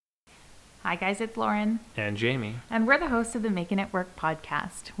Hi guys, it's Lauren. And Jamie. And we're the hosts of the Making It Work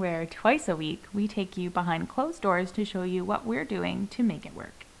podcast, where twice a week we take you behind closed doors to show you what we're doing to make it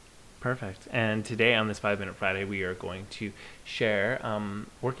work. Perfect. And today on this 5-Minute Friday, we are going to share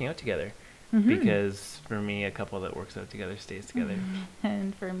working out together. Because for me, a couple that works out together stays together.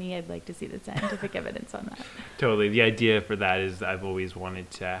 And for me, I'd like to see the scientific evidence on that. Totally. The idea for that is I've always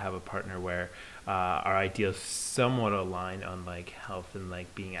wanted to have a partner where our ideals somewhat align on like health and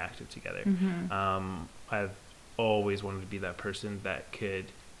like being active together. I've always wanted to be that person that could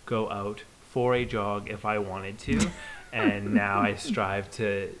go out for a jog if I wanted to. And now I strive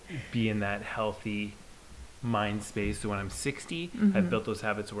to be in that healthy mind space. So when I'm 60, I've built those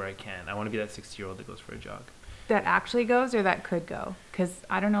habits where I can. I want to be that 60-year-old that goes for a jog. That actually goes or that could go? Because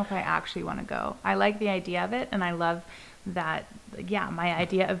I don't know if I actually want to go. I like the idea of it, and I love that, my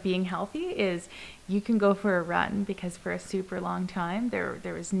idea of being healthy is you can go for a run, because for a super long time,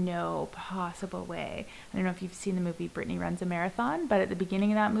 there was no possible way. I don't know if you've seen the movie Brittany Runs a Marathon, but at the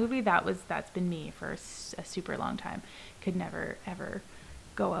beginning of that movie, that's been me for a super long time. Could never, ever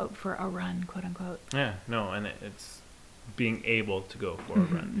go out for a run, quote unquote. Yeah, no, and it's being able to go for a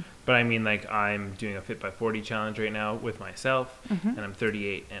run. But I mean, like, I'm doing a Fit by 40 challenge right now with myself, and I'm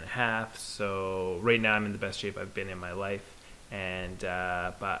 38 and a half, so right now I'm in the best shape I've been in my life, and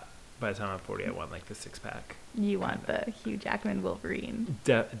but by the time I'm 40, I want like the six-pack. You want the Hugh Jackman Wolverine.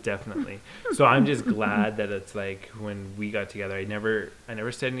 Definitely. So I'm just glad that it's like when we got together, I never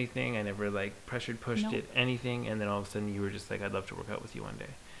said anything. I never like pushed it, anything. And then all of a sudden you were just like, I'd love to work out with you one day.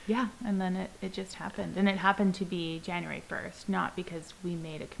 Yeah. And then it just happened. And it happened to be January 1st, not because we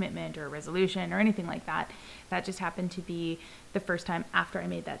made a commitment or a resolution or anything like that. That just happened to be the first time after I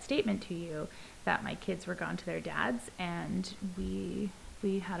made that statement to you that my kids were gone to their dads, and we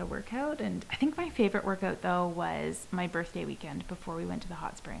had a workout. And I think my favorite workout, though, was my birthday weekend before we went to the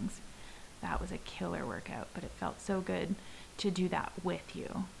hot springs. That was a killer workout, but it felt so good to do that with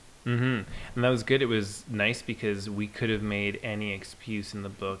you. And that was good. It was nice because we could have made any excuse in the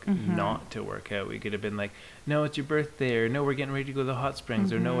book not to work out. We could have been like, no, it's your birthday, or no, we're getting ready to go to the hot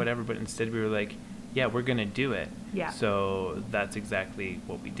springs, or no, whatever. But instead we were like, yeah, we're going to do it. Yeah. So that's exactly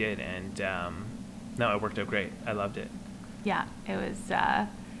what we did. And no, it worked out great. I loved it. Yeah, it was, that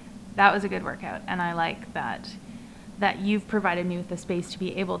was a good workout. And I like that you've provided me with the space to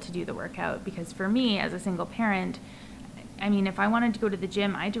be able to do the workout, because for me as a single parent, I mean, if I wanted to go to the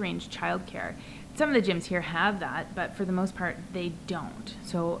gym, I'd arrange childcare. Some of the gyms here have that, but for the most part, they don't.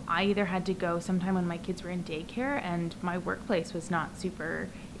 So I either had to go sometime when my kids were in daycare, and my workplace was not super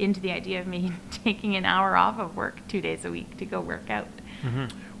into the idea of me taking an hour off of work 2 days a week to go work out.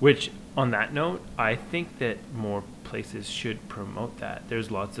 Which, on that note, I think that more places should promote that. There's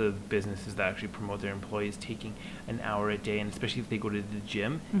lots of businesses that actually promote their employees taking an hour a day, and especially if they go to the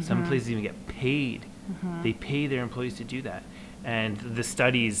gym, some places even get paid. They pay their employees to do that. And the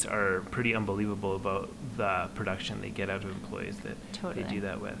studies are pretty unbelievable about the production they get out of employees that they do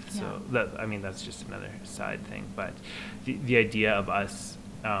that with. Yeah. So that's just another side thing. But the idea of us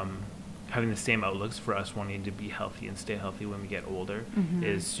having the same outlooks for us wanting to be healthy and stay healthy when we get older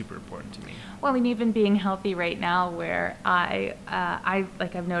is super important to me. Well, and even being healthy right now, where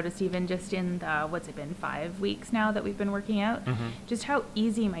I've noticed even just in the, what's it been, 5 weeks now that we've been working out, just how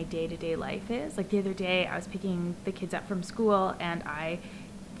easy my day-to-day life is. Like the other day, I was picking the kids up from school, and I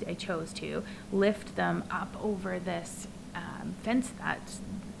chose to lift them up over this fence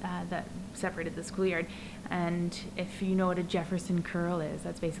that separated the schoolyard. And if you know what a Jefferson curl is,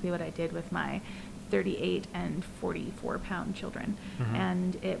 that's basically what I did with my 38 and 44 pound children.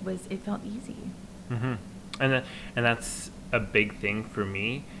 And it felt easy. And that's a big thing for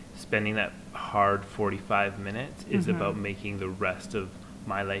me. Spending that hard 45 minutes is about making the rest of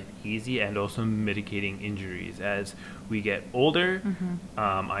my life easy, and also mitigating injuries as we get older.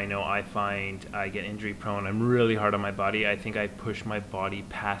 I know I find I get injury prone. I'm really hard on my body. I think I push my body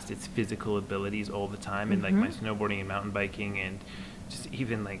past its physical abilities all the time, in like my snowboarding and mountain biking, and just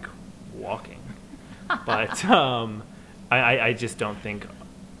even like walking. But I just don't think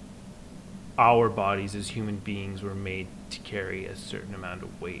our bodies as human beings were made to carry a certain amount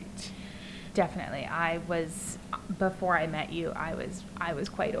of weight. Definitely. Before I met you, I was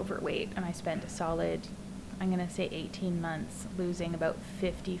quite overweight, and I spent a solid, I'm going to say 18 months losing about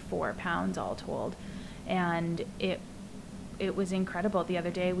 54 pounds all told. And it was incredible. The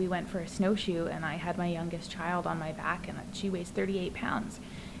other day we went for a snowshoe, and I had my youngest child on my back, and she weighs 38 pounds.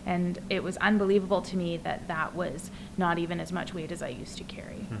 And it was unbelievable to me that was not even as much weight as I used to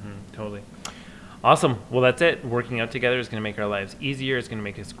carry. Totally. Awesome. Well, that's it. Working out together is going to make our lives easier. It's going to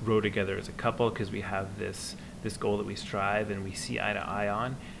make us grow together as a couple, because we have this goal that we strive and we see eye to eye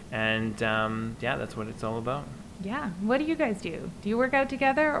on. And yeah, that's what it's all about. Yeah. What do you guys do? Do you work out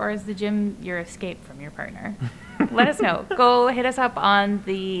together, or is the gym your escape from your partner? Let us know. Go hit us up on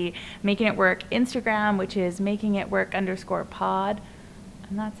the Making It Work Instagram, which is makingitwork_pod.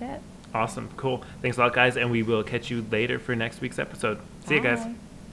 And that's it. Awesome. Cool. Thanks a lot, guys. And we will catch you later for next week's episode. See you guys. Bye.